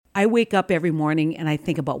I wake up every morning and I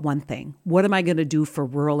think about one thing. What am I going to do for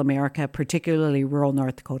rural America, particularly rural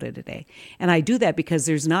North Dakota today? And I do that because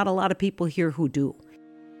there's not a lot of people here who do.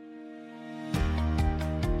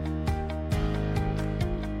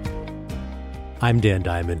 I'm Dan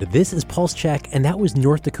Diamond. This is Pulse Check, and that was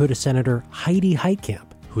North Dakota Senator Heidi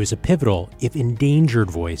Heitkamp, who is a pivotal, if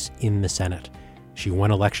endangered, voice in the Senate. She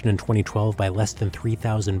won election in 2012 by less than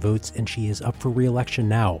 3,000 votes, and she is up for re-election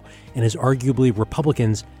now and is arguably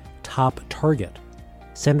Republicans' top target.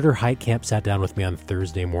 Senator Heitkamp sat down with me on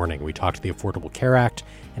Thursday morning. We talked the Affordable Care Act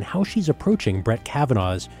and how she's approaching Brett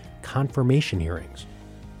Kavanaugh's confirmation hearings.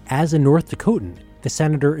 As a North Dakotan, the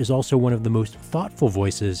senator is also one of the most thoughtful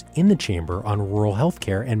voices in the chamber on rural health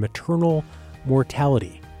care and maternal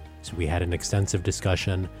mortality. So we had an extensive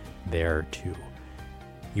discussion there too.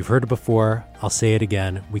 You've heard it before. I'll say it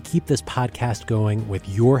again. We keep this podcast going with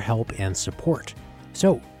your help and support.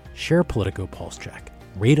 So share Politico Pulse Check.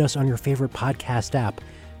 Rate us on your favorite podcast app.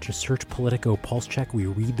 Just search Politico Pulse Check. We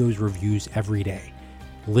read those reviews every day.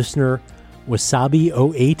 Listener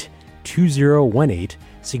Wasabi082018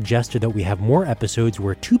 suggested that we have more episodes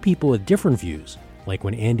where two people with different views, like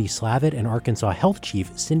when Andy Slavitt and Arkansas Health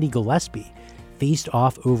Chief Cindy Gillespie faced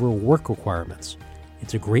off over work requirements.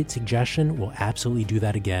 It's a great suggestion. We'll absolutely do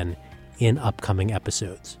that again in upcoming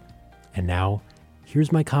episodes. And now,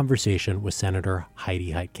 here's my conversation with Senator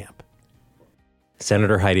Heidi Heitkamp.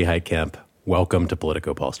 Senator Heidi Heitkamp, welcome to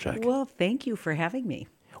Politico Pulse Check. Well, thank you for having me.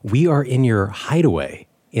 We are in your hideaway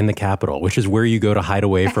in the Capitol, which is where you go to hide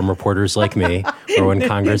away from reporters like me, or when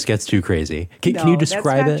Congress gets too crazy. Can you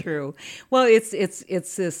describe that's not true. Well, it's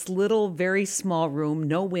this little, very small room,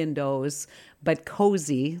 no windows, but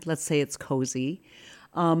cozy. Let's say it's cozy.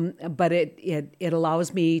 But it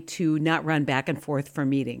allows me to not run back and forth for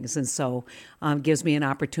meetings. And so gives me an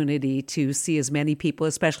opportunity to see as many people,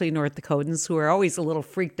 especially North Dakotans, who are always a little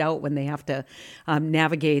freaked out when they have to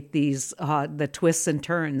navigate these the twists and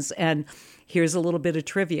turns. And here's a little bit of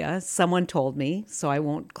trivia. Someone told me, so I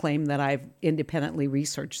won't claim that I've independently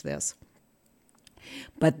researched this.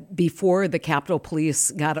 But before the Capitol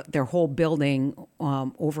Police got their whole building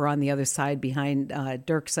over on the other side behind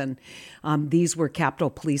Dirksen, these were Capitol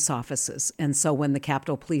Police offices. And so when the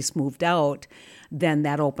Capitol Police moved out, then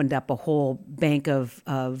that opened up a whole bank of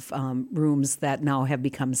rooms that now have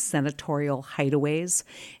become senatorial hideaways.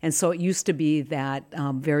 And so it used to be that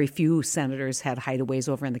very few senators had hideaways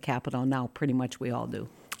over in the Capitol. Now pretty much we all do.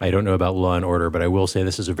 I don't know about law and order, but I will say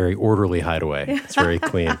this is a very orderly hideaway. It's very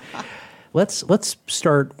clean. Let's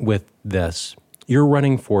start with this. You're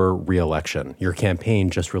running for re-election. Your campaign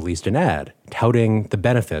just released an ad touting the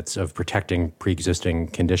benefits of protecting pre-existing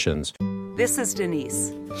conditions. This is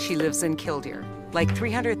Denise. She lives in Killdeer. Like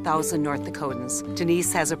 300,000 North Dakotans,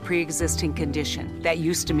 Denise has a pre-existing condition that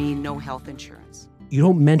used to mean no health insurance. You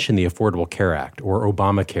don't mention the Affordable Care Act or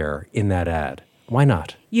Obamacare in that ad. Why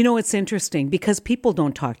not? You know, it's interesting because people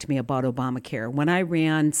don't talk to me about Obamacare. When I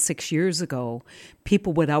ran 6 years ago,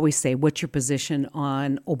 people would always say, what's your position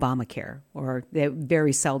on Obamacare? Or they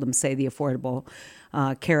very seldom say the Affordable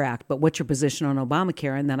Care Act, but what's your position on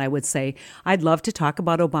Obamacare? And then I would say, I'd love to talk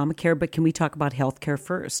about Obamacare, but can we talk about health care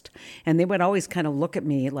first? And they would always kind of look at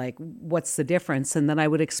me like, what's the difference? And then I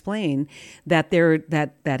would explain that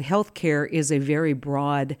that health care is a very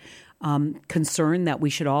broad concern that we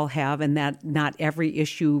should all have, and that not every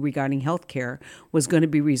issue regarding health care was going to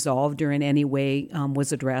be resolved or in any way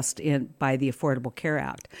was addressed by the Affordable Care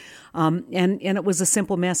Act. And it was a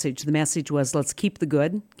simple message. The message was, let's keep the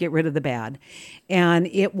good, get rid of the bad. And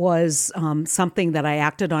it was something that I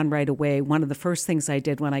acted on right away. One of the first things I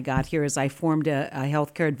did when I got here is I formed a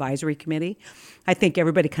healthcare advisory committee. I think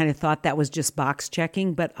everybody kind of thought that was just box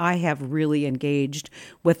checking, but I have really engaged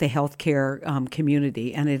with the healthcare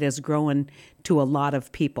community, and it has grown to a lot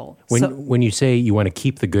of people. When you say you want to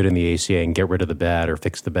keep the good in the ACA and get rid of the bad or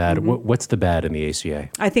fix the bad, what's the bad in the ACA?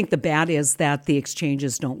 I think the bad is that the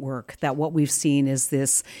exchanges don't work, that what we've seen is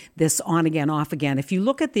this on again, off again. If you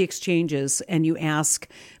look at the exchanges and you ask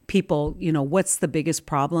people, you know, what's the biggest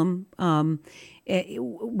problem with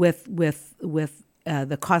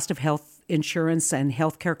the cost of health insurance and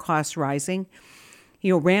healthcare costs rising.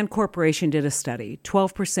 You know, Rand Corporation did a study.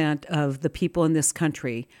 12% of the people in this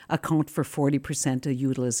country account for 40% of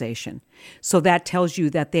utilization. So that tells you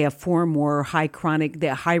that they have far more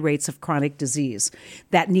high rates of chronic disease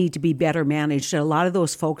that need to be better managed. And a lot of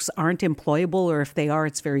those folks aren't employable, or if they are,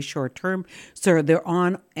 it's very short term. So they're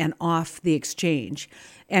on and off the exchange.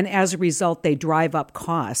 And as a result, they drive up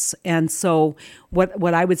costs. And so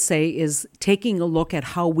what I would say is taking a look at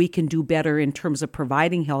how we can do better in terms of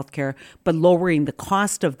providing health care, but lowering the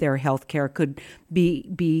cost of their health care could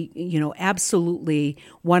be absolutely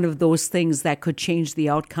one of those things that could change the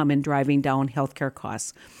outcome in driving down healthcare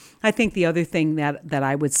costs. I think the other thing that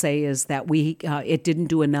I would say is that it didn't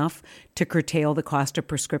do enough to curtail the cost of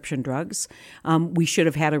prescription drugs. We should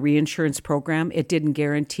have had a reinsurance program. It didn't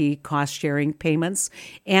guarantee cost-sharing payments.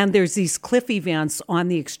 And there's these cliff events on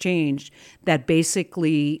the exchange that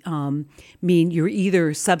basically mean you're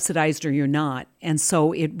either subsidized or you're not. And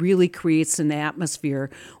so it really creates an atmosphere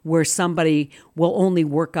where somebody will only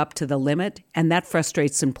work up to the limit, and that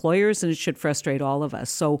frustrates employers, and it should frustrate all of us.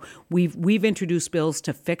 So we've introduced bills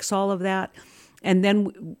to fix all of that. And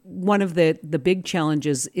then one of the big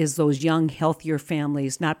challenges is those young, healthier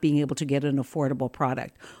families not being able to get an affordable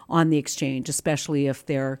product on the exchange, especially if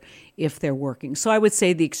they're working. So I would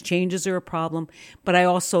say the exchanges are a problem, but I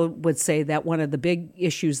also would say that one of the big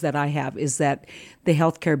issues that I have is that the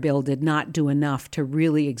healthcare bill did not do enough to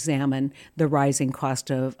really examine the rising cost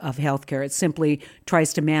of healthcare. It simply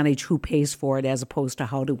tries to manage who pays for it as opposed to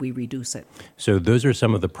how do we reduce it. So those are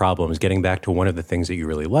some of the problems. Getting back to one of the things that you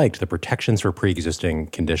really liked, the protections for pre-existing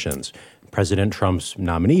conditions. President Trump's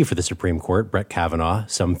nominee for the Supreme Court, Brett Kavanaugh,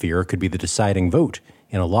 some fear could be the deciding vote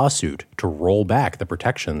in a lawsuit to roll back the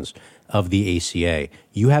protections of the ACA.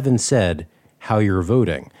 You haven't said how you're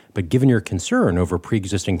voting, but given your concern over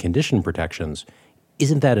pre-existing condition protections,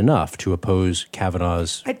 isn't that enough to oppose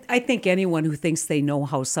Kavanaugh's? I think anyone who thinks they know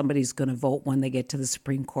how somebody's going to vote when they get to the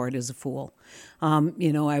Supreme Court is a fool.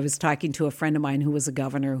 I was talking to a friend of mine who was a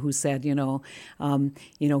governor who said,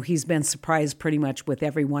 he's been surprised pretty much with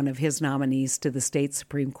every one of his nominees to the state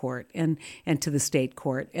Supreme Court and to the state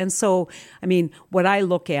court. And so, what I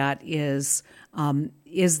look at is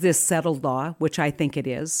this settled law, which I think it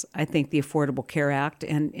is. I think the Affordable Care Act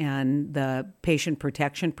and the patient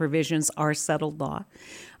protection provisions are settled law.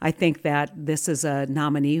 I think that this is a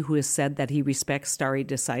nominee who has said that he respects stare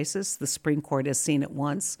decisis. The Supreme Court has seen it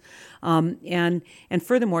once. And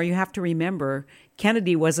furthermore, you have to remember,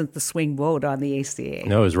 Kennedy wasn't the swing vote on the ACA.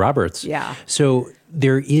 No, it was Roberts. Yeah. So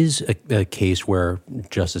there is a case where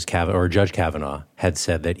Judge Kavanaugh had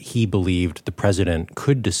said that he believed the president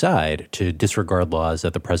could decide to disregard laws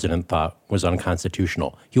that the president thought was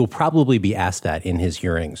unconstitutional. He will probably be asked that in his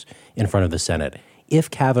hearings in front of the Senate. If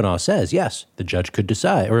Kavanaugh says, yes, the judge could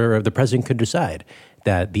decide, or the president could decide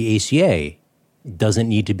that the ACA doesn't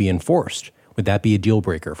need to be enforced, would that be a deal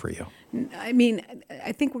breaker for you?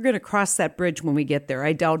 I think we're going to cross that bridge when we get there.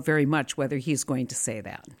 I doubt very much whether he's going to say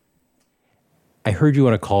that. I heard you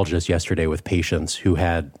on a call just yesterday with patients who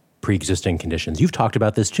had pre-existing conditions. You've talked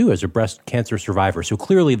about this too as a breast cancer survivor. So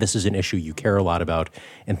clearly this is an issue you care a lot about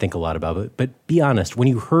and think a lot about. But be honest, when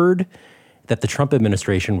you heard that the Trump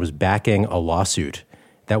administration was backing a lawsuit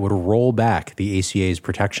that would roll back the ACA's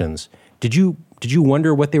protections, did you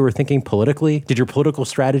wonder what they were thinking politically? Did your political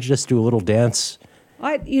strategist do a little dance?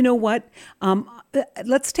 You know what?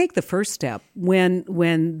 Let's take the first step.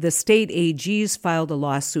 When the state AGs filed a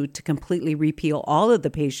lawsuit to completely repeal all of the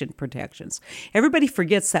patient protections, everybody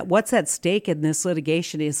forgets that what's at stake in this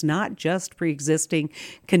litigation is not just pre-existing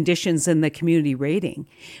conditions in the community rating.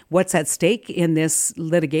 What's at stake in this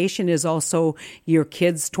litigation is also your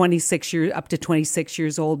kids up to 26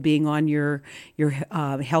 years old being on your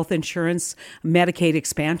health insurance, Medicaid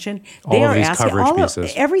expansion. All of these coverage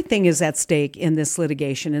pieces. Everything is at stake in this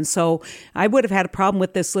litigation. And so I would have had a problem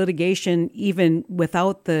with this litigation even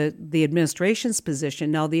without the administration's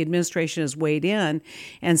position. Now, the administration has weighed in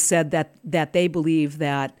and said that they believe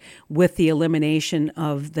that with the elimination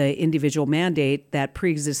of the individual mandate, that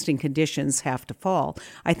pre-existing conditions have to fall.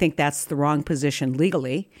 I think that's the wrong position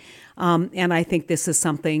legally. And I think this is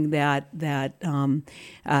something that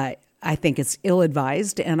I think it's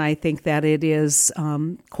ill-advised, and I think that it is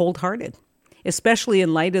cold-hearted, especially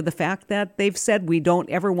in light of the fact that they've said we don't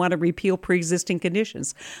ever want to repeal pre-existing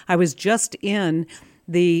conditions. I was just in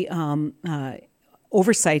the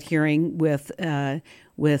oversight hearing with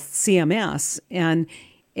CMS, and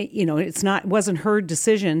it wasn't her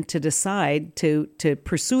decision to decide to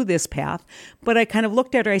pursue this path. But I kind of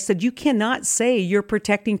looked at her. I said, you cannot say you're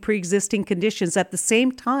protecting pre-existing conditions at the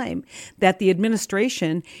same time that the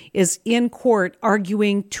administration is in court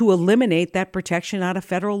arguing to eliminate that protection out of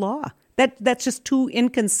federal law. That's just two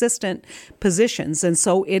inconsistent positions. And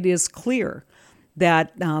so it is clear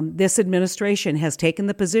that this administration has taken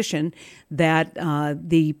the position that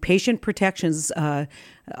the patient protections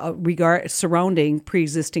surrounding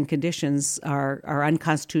pre-existing conditions are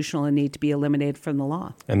unconstitutional and need to be eliminated from the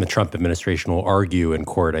law. And the Trump administration will argue in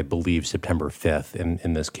court, I believe, September 5th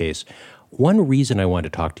in this case. One reason I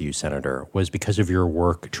wanted to talk to you, Senator, was because of your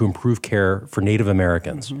work to improve care for Native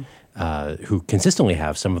Americans. Mm-hmm. who consistently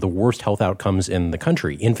have some of the worst health outcomes in the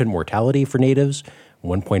country. Infant mortality for natives,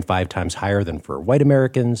 1.5 times higher than for white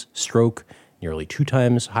Americans. Stroke, nearly 2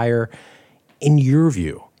 times higher. In your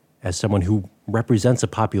view, as someone who represents a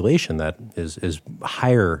population that is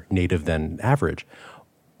higher native than average,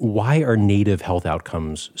 why are native health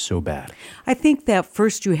outcomes so bad? I think that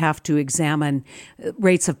first you have to examine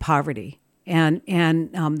rates of poverty. And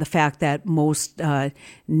the fact that most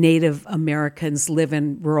Native Americans live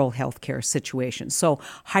in rural healthcare situations. So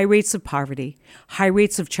high rates of poverty, high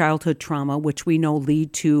rates of childhood trauma, which we know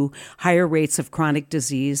lead to higher rates of chronic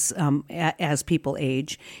disease as people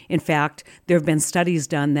age. In fact, there have been studies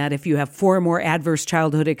done that if you have 4 or more adverse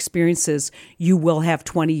childhood experiences, you will have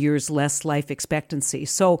 20 years less life expectancy.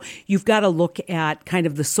 So you've got to look at kind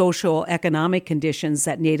of the social economic conditions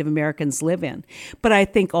that Native Americans live in. But I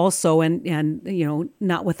think also, and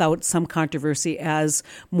not without some controversy, as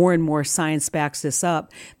more and more science backs this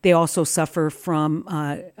up, they also suffer from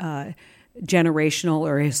generational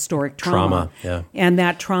or historic trauma. Yeah. And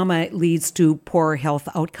that trauma leads to poor health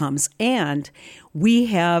outcomes. And we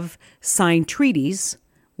have signed treaties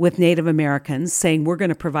with Native Americans saying we're going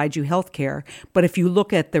to provide you health care. But if you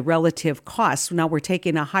look at the relative costs, now we're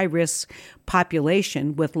taking a high-risk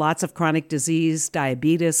population with lots of chronic disease,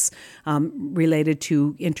 diabetes, related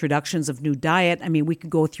to introductions of new diet. I mean, we could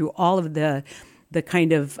go through all of the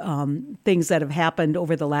kind of things that have happened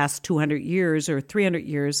over the last 200 years or 300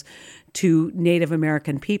 years to Native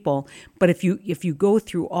American people. But if you go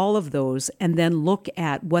through all of those and then look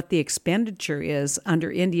at what the expenditure is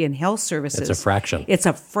under Indian Health Services, it's a fraction. It's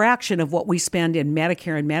a fraction of what we spend in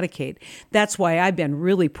Medicare and Medicaid. That's why I've been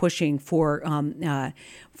really pushing for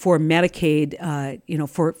Medicaid,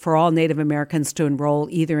 for all Native Americans to enroll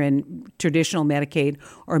either in traditional Medicaid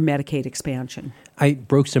or Medicaid expansion. I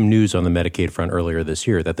broke some news on the Medicaid front earlier this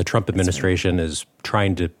year that the Trump administration is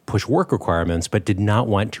trying to push work requirements, but did not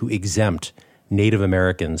want to exempt Native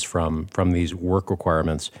Americans from these work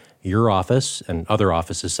requirements. Your office and other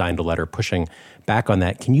offices signed a letter pushing back on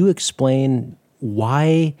that. Can you explain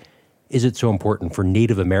why is it so important for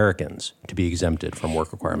Native Americans to be exempted from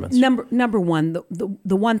work requirements? Number one,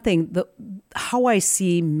 the one thing, how I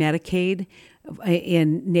see Medicaid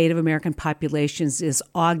in Native American populations is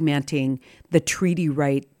augmenting the treaty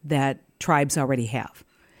right that tribes already have.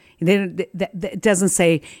 It doesn't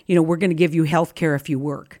say, we're going to give you health care if you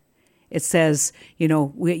work. It says,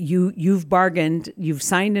 you've bargained, you've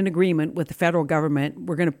signed an agreement with the federal government.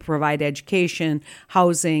 We're going to provide education,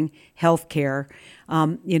 housing, health care.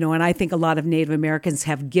 And I think a lot of Native Americans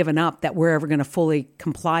have given up that we're ever going to fully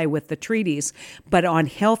comply with the treaties. But on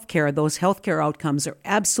health care, those health care outcomes are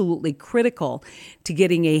absolutely critical to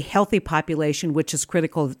getting a healthy population, which is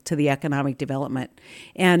critical to the economic development.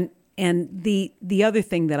 And the other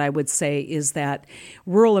thing that I would say is that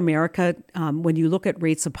rural America, when you look at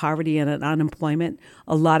rates of poverty and unemployment,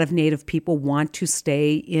 a lot of Native people want to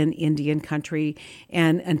stay in Indian country.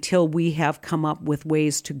 And until we have come up with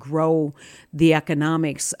ways to grow the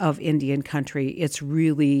economics of Indian country, it's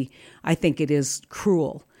really, I think it is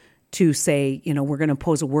cruel to say, we're going to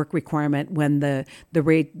impose a work requirement when the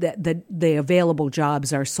available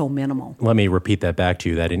jobs are so minimal. Let me repeat that back to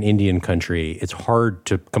you, that in Indian country, it's hard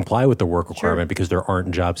to comply with the work requirement because there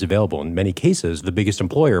aren't jobs available. In many cases, the biggest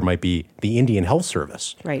employer might be the Indian Health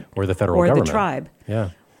Service, right, or the federal government. Or the tribe.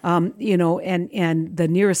 Yeah. And the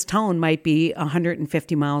nearest town might be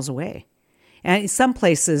 150 miles away. And some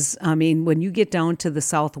places, when you get down to the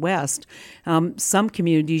Southwest, some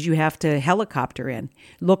communities you have to helicopter in.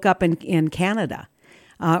 Look up in Canada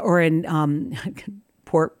or in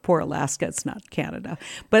poor Alaska. It's not Canada.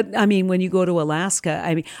 But, when you go to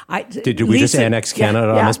Alaska, Did we just annex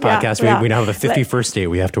Canada on this podcast? We now have a 51st state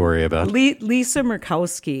we have to worry about. Lisa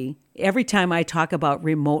Murkowski, every time I talk about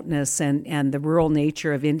remoteness and the rural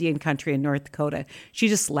nature of Indian country in North Dakota, she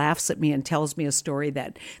just laughs at me and tells me a story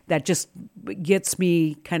that just gets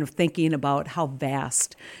me kind of thinking about how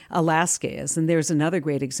vast Alaska is. And there's another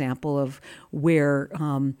great example of where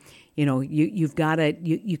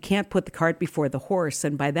you can't put the cart before the horse.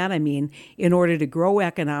 And by that I mean, in order to grow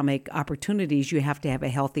economic opportunities, you have to have a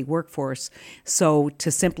healthy workforce. So to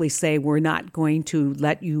simply say we're not going to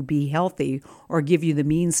let you be healthy or give you the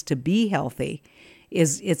means to be healthy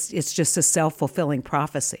it's just a self-fulfilling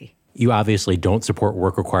prophecy. You obviously don't support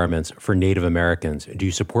work requirements for Native Americans. Do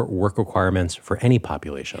you support work requirements for any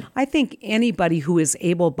population? I think anybody who is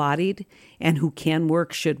able-bodied and who can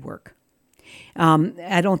work should work.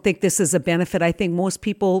 I don't think this is a benefit. I think most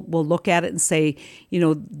people will look at it and say,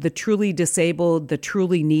 the truly disabled, the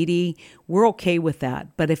truly needy we're okay with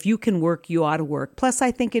that. But if you can work, you ought to work. Plus,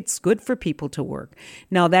 I think it's good for people to work.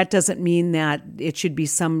 Now, that doesn't mean that it should be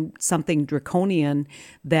something draconian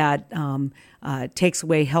that takes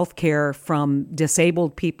away health care from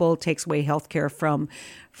disabled people, takes away health care from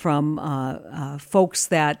folks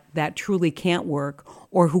that truly can't work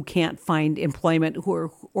or who can't find employment,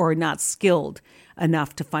 who are not skilled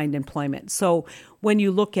enough to find employment. So when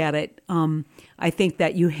you look at it, I think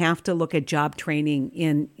that you have to look at job training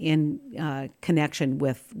in connection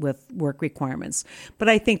with work requirements. But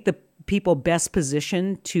I think the people best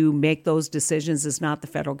positioned to make those decisions is not the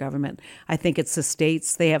federal government. I think it's the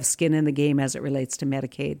states. They have skin in the game as it relates to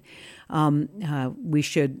Medicaid. We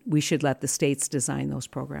should let the states design those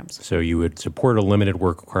programs. So you would support a limited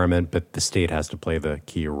work requirement, but the state has to play the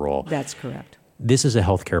key role. That's correct. This is a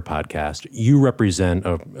healthcare podcast. You represent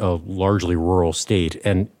a largely rural state,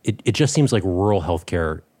 and it just seems like rural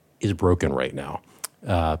healthcare is broken right now.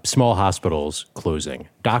 Small hospitals closing,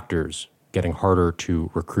 doctors getting harder to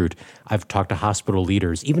recruit. I've talked to hospital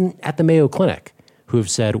leaders, even at the Mayo Clinic, who have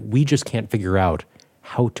said, we just can't figure out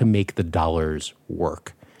how to make the dollars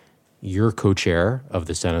work. You're co-chair of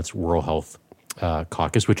the Senate's Rural Health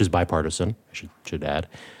Caucus, which is bipartisan, I should add.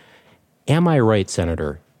 Am I right,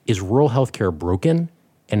 Senator? Is rural health care broken?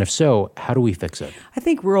 And if so, how do we fix it? I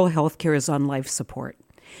think rural health care is on life support.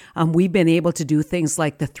 We've been able to do things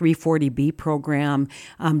like the 340B program,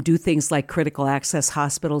 do things like critical access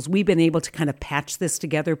hospitals. We've been able to kind of patch this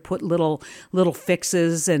together, put little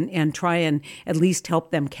fixes and try and at least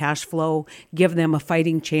help them cash flow, give them a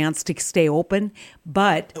fighting chance to stay open.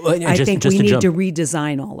 But I think we need to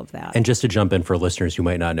redesign all of that. And just to jump in for listeners who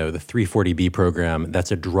might not know, the 340B program, that's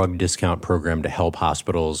a drug discount program to help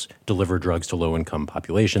hospitals deliver drugs to low-income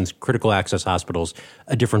populations. Critical access hospitals,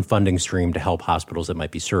 a different funding stream to help hospitals that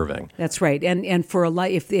might be serving. That's right. And for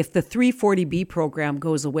if the 340B program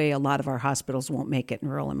goes away, a lot of our hospitals won't make it in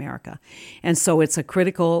rural America. And so it's a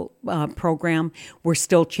critical program. We're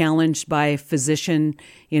still challenged by physician,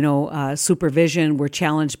 supervision. We're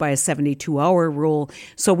challenged by a 72-hour rule.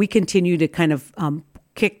 So we continue to kind of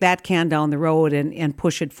kick that can down the road and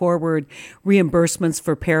push it forward. Reimbursements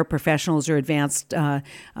for paraprofessionals or advanced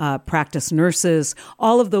practice nurses.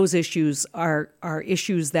 All of those issues are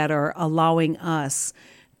issues that are allowing us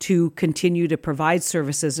to continue to provide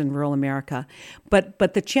services in rural America. But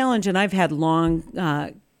the challenge, and I've had long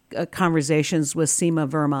conversations with Seema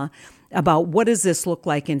Verma about what does this look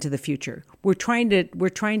like into the future. We're trying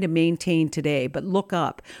to maintain today, but look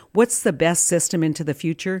up. What's the best system into the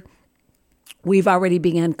future? We've already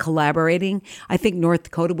begun collaborating. I think North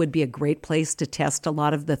Dakota would be a great place to test a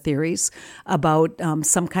lot of the theories about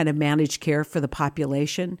some kind of managed care for the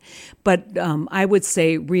population. But I would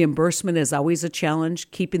say reimbursement is always a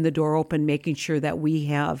challenge, keeping the door open, making sure that we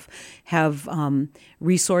have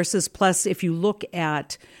resources. Plus, if you look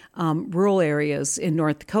at rural areas in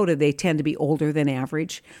North Dakota, they tend to be older than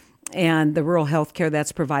average. And the rural health care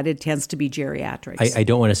that's provided tends to be geriatrics. I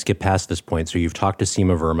don't want to skip past this point. So you've talked to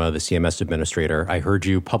Seema Verma, the CMS administrator. I heard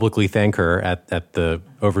you publicly thank her at the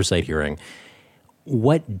oversight hearing.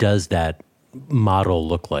 What does that model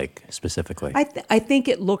look like specifically? I think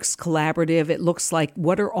it looks collaborative. It looks like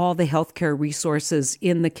what are all the healthcare resources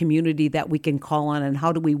in the community that we can call on and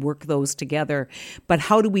how do we work those together? But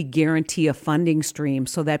how do we guarantee a funding stream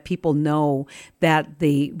so that people know that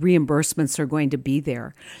the reimbursements are going to be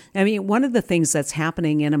there? I mean, one of the things that's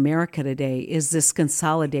happening in America today is this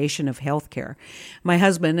consolidation of healthcare. My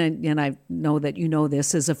husband, and I know that you know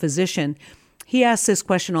this, is a physician. He asks this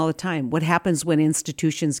question all the time. What happens when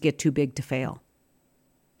institutions get too big to fail?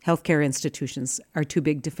 Healthcare institutions are too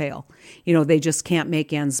big to fail. They just can't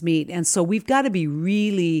make ends meet. And so we've got to be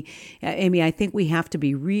really, I think we have to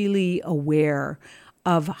be really aware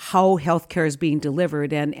of how healthcare is being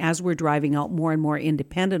delivered. And as we're driving out more and more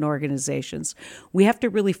independent organizations, we have to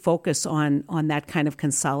really focus on that kind of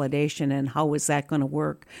consolidation and how is that going to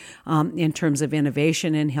work in terms of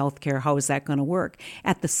innovation in healthcare. How is that going to work?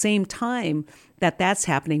 At the same time that's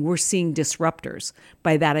happening, we're seeing disruptors.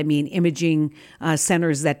 By that, I mean imaging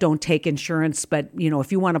centers that don't take insurance, but,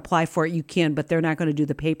 if you want to apply for it, you can, but they're not going to do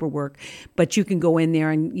the paperwork. But you can go in there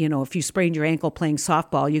and, if you sprained your ankle playing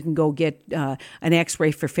softball, you can go get an x-ray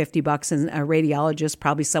for $50 and a radiologist,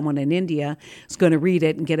 probably someone in India, is going to read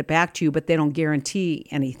it and get it back to you, but they don't guarantee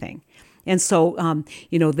anything. And so,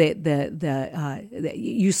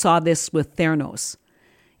 you saw this with Theranos.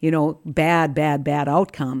 bad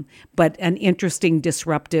outcome, but an interesting,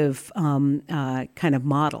 disruptive kind of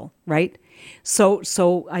model, right?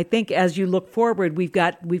 So I think as you look forward, we've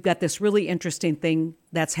got this really interesting thing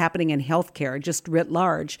that's happening in healthcare, just writ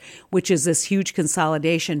large, which is this huge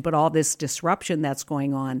consolidation, but all this disruption that's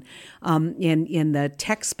going on in the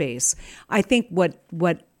tech space. I think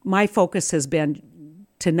what my focus has been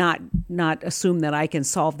to not assume that I can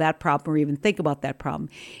solve that problem or even think about that problem.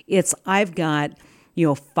 It's I've got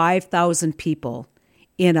 5,000 people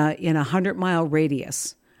in a 100-mile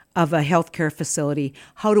radius of a healthcare facility.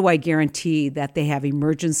 How do I guarantee that they have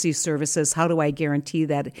emergency services? How do I guarantee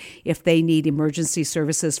that if they need emergency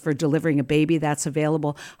services for delivering a baby, that's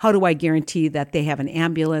available? How do I guarantee that they have an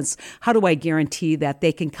ambulance? How do I guarantee that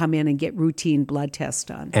they can come in and get routine blood tests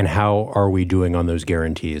done? And how are we doing on those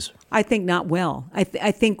guarantees? I think not well. I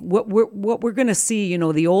think what we're going to see,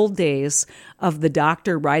 the old days of the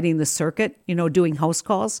doctor riding the circuit, doing house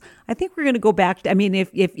calls. I think we're going to go back.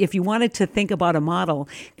 If you wanted to think about a model,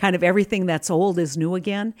 kind of everything that's old is new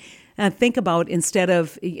again. And think about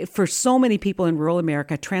for so many people in rural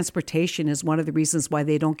America, transportation is one of the reasons why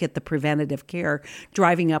they don't get the preventative care,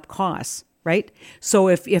 driving up costs. Right? So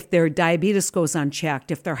if their diabetes goes unchecked,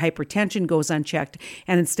 if their hypertension goes unchecked,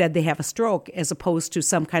 and instead they have a stroke as opposed to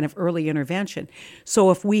some kind of early intervention. So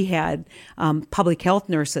if we had public health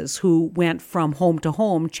nurses who went from home to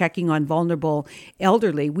home checking on vulnerable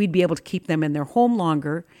elderly, we'd be able to keep them in their home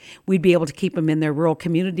longer. We'd be able to keep them in their rural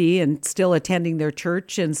community and still attending their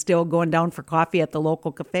church and still going down for coffee at the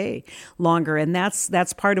local cafe longer. And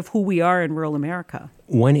that's part of who we are in rural America.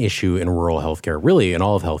 One issue in rural healthcare, really in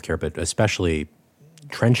all of healthcare, but especially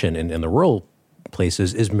trenchant in the rural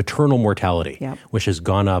places, is maternal mortality, which has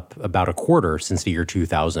gone up about a quarter since the year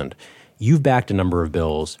 2000. You've backed a number of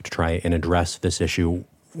bills to try and address this issue.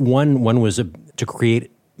 One was to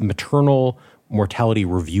create maternal mortality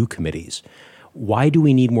review committees. Why do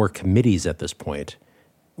we need more committees at this point,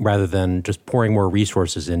 rather than just pouring more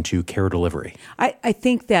resources into care delivery? I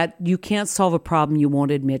think that you can't solve a problem you won't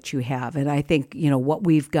admit you have. And I think, what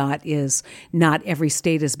we've got is not every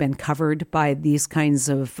state has been covered by these kinds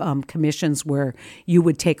of commissions where you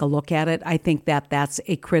would take a look at it. I think that that's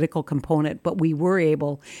a critical component, but we were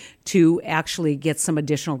able to actually get some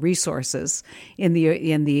additional resources on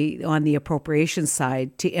the appropriations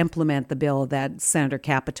side to implement the bill that Senator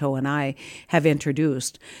Capito and I have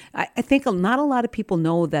introduced. I think not a lot of people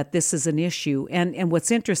know that this is an issue. And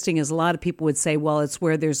what's interesting is a lot of people would say, well, it's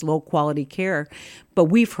where there's low quality care. But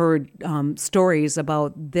we've heard stories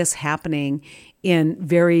about this happening in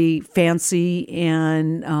very fancy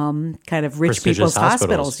and kind of rich people's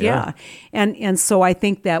hospitals. Yeah. And so I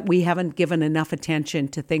think that we haven't given enough attention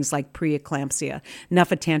to things like preeclampsia,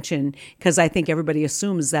 enough attention, because I think everybody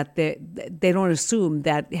assumes that they don't assume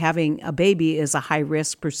that having a baby is a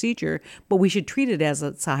high-risk procedure, but we should treat it as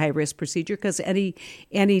it's a high-risk procedure because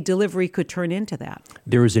any delivery could turn into that.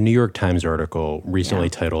 There was a New York Times article recently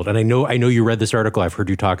titled, and I know you read this article, I've heard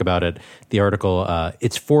you talk about it, the article,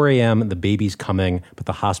 it's 4 a.m., the baby's coming, but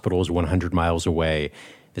the hospital is 100 miles away.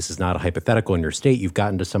 This is not a hypothetical in your state. You've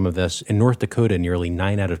gotten to some of this. In North Dakota, nearly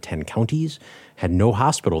 9 out of 10 counties had no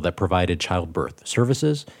hospital that provided childbirth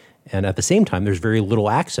services. And at the same time, there's very little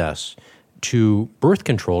access to birth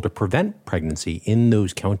control to prevent pregnancy in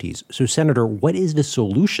those counties. So, Senator, what is the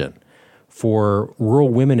solution for rural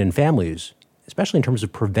women and families, especially in terms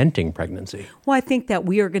of preventing pregnancy? Well, I think that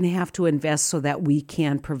we are going to have to invest so that we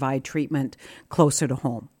can provide treatment closer to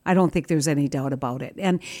home. I don't think there's any doubt about it.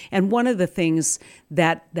 And one of the things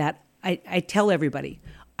that I tell everybody,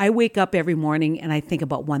 I wake up every morning and I think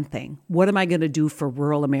about one thing. What am I going to do for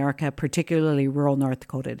rural America, particularly rural North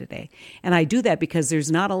Dakota today? And I do that because there's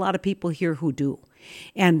not a lot of people here who do.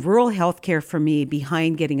 And rural health care for me,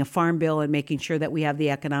 behind getting a farm bill and making sure that we have the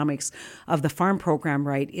economics of the farm program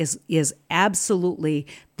right, is absolutely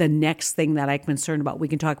the next thing that I'm concerned about. We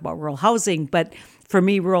can talk about rural housing, but for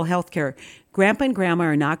me, rural health care, grandpa and grandma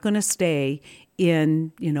are not going to stay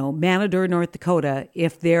in, Manador, North Dakota,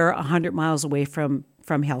 if they're 100 miles away from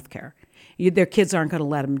health care. Their kids aren't going to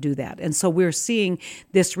let them do that. And so we're seeing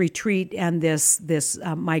this retreat and this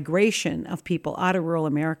migration of people out of rural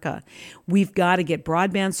America. We've got to get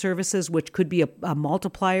broadband services, which could be a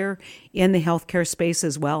multiplier in the healthcare space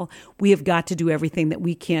as well. We have got to do everything that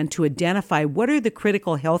we can to identify what are the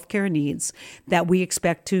critical healthcare needs that we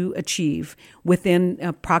expect to achieve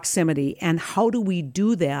within proximity, and how do we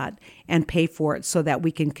do that and pay for it so that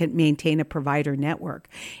we can maintain a provider network.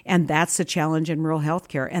 And that's the challenge in rural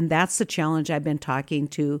healthcare. And that's the challenge I've been talking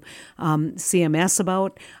to CMS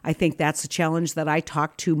about. I think that's a challenge that I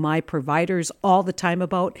talk to my providers all the time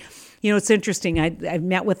about. You know, it's interesting. I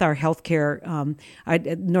met with our healthcare,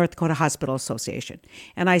 North Dakota Hospital Association,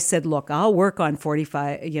 and I said, look, I'll work on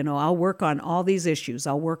 45, I'll work on all these issues.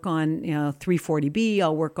 I'll work on 340B,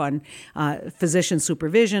 I'll work on physician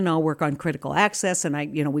supervision, I'll work on critical access,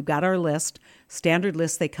 and we've got our list, standard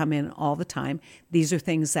lists, they come in all the time. These are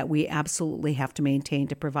things that we absolutely have to maintain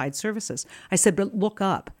to provide services. I said, but look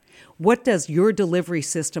up. What does your delivery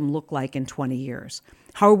system look like in 20 years?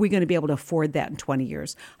 How are we going to be able to afford that in 20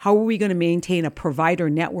 years? How are we going to maintain a provider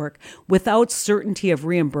network without certainty of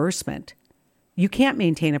reimbursement? You can't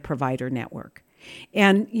maintain a provider network.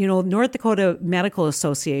 And, North Dakota Medical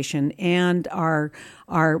Association and our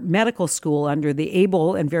medical school, under the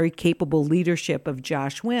able and very capable leadership of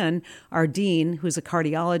Josh Wynn, our dean, who's a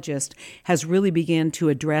cardiologist, has really begun to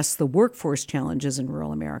address the workforce challenges in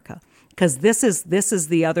rural America. Because this is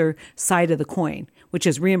the other side of the coin, which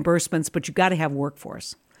is reimbursements, but you got to have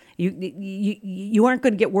workforce. You aren't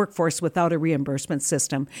going to get workforce without a reimbursement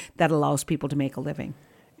system that allows people to make a living.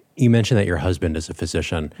 You mentioned that your husband is a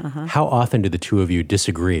physician. Uh-huh. How often do the two of you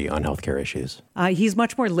disagree on healthcare issues? He's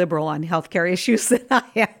much more liberal on healthcare issues than I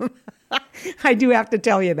am. I do have to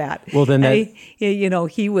tell you that. Well, then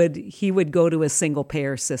he would go to a single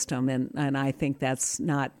payer system, and I think that's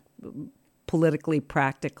not politically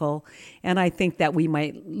practical, and I think that we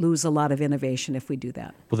might lose a lot of innovation if we do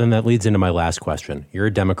that. Well, then that leads into my last question. You're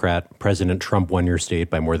a Democrat. President Trump won your state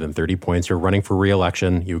by more than 30 points. You're running for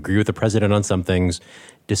re-election. You agree with the president on some things,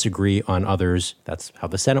 disagree on others. That's how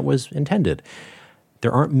the Senate was intended.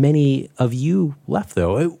 There aren't many of you left,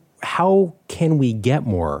 though. How can we get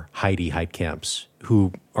more Heidi Heitkamps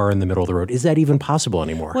who are in the middle of the road? Is that even possible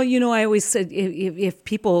anymore? Well, I always said if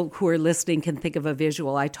people who are listening can think of a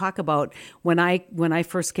visual, I talk about when I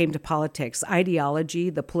first came to politics,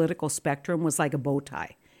 ideology, the political spectrum was like a bow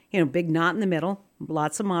tie. Big knot in the middle,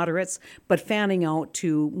 lots of moderates, but fanning out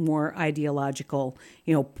to more ideological,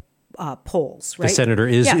 poles, right? The senator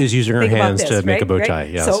is using her hands to make a bow tie,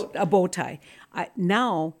 yes. So a bow tie.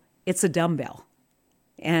 Now it's a dumbbell.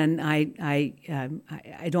 And I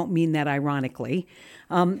don't mean that ironically,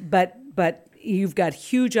 but you've got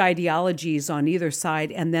huge ideologies on either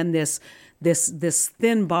side, and then this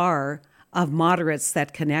thin bar of moderates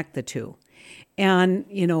that connect the two. And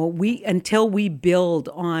until we build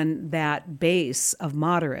on that base of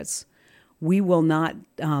moderates, we will not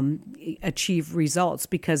achieve results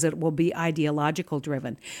because it will be ideological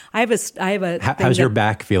driven. I have a. How's your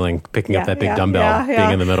back feeling picking up that big dumbbell,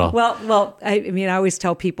 being in the middle? Well, I always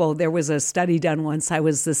tell people there was a study done once. I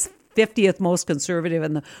was this 50th most conservative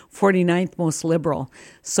and the 49th most liberal.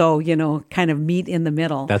 So, kind of meet in the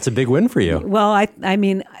middle. That's a big win for you. Well,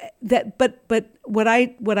 but what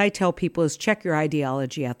I tell people is check your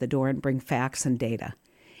ideology at the door and bring facts and data.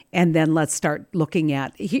 And then let's start looking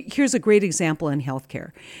at, here's a great example in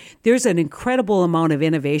healthcare. There's an incredible amount of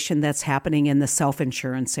innovation that's happening in the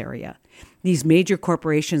self-insurance area. These major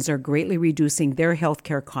corporations are greatly reducing their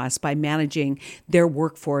healthcare costs by managing their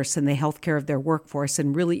workforce and the healthcare of their workforce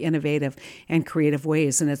in really innovative and creative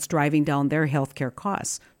ways, and it's driving down their healthcare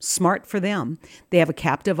costs. Smart for them. They have a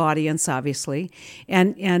captive audience, obviously,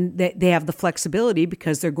 and they have the flexibility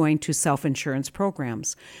because they're going to self-insurance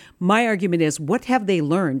programs. My argument is, what have they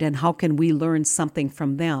learned, and how can we learn something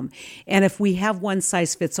from them? And if we have one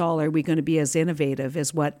size fits all, are we going to be as innovative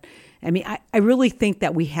as what? I really think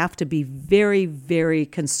that we have to be very, very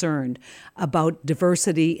concerned about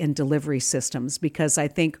diversity in delivery systems, because I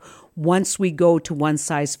think once we go to one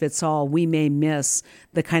size fits all, we may miss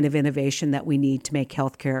the kind of innovation that we need to make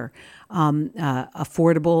healthcare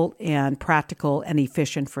affordable and practical and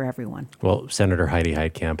efficient for everyone. Well, Senator Heidi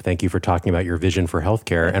Heitkamp, thank you for talking about your vision for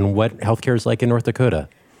healthcare and what healthcare is like in North Dakota.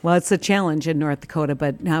 Well, it's a challenge in North Dakota,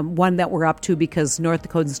 but one that we're up to because North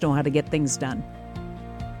Dakotans know how to get things done.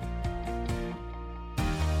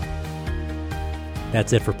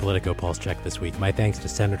 That's it for Politico Pulse Check this week. My thanks to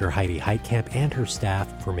Senator Heidi Heitkamp and her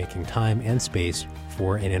staff for making time and space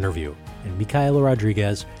for an interview, and Micaela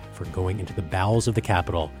Rodriguez for going into the bowels of the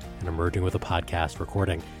Capitol and emerging with a podcast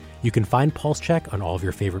recording. You can find Pulse Check on all of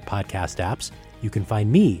your favorite podcast apps. You can find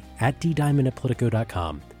me at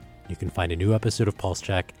ddiamond@politico.com. You can find a new episode of Pulse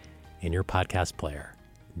Check in your podcast player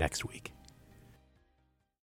next week.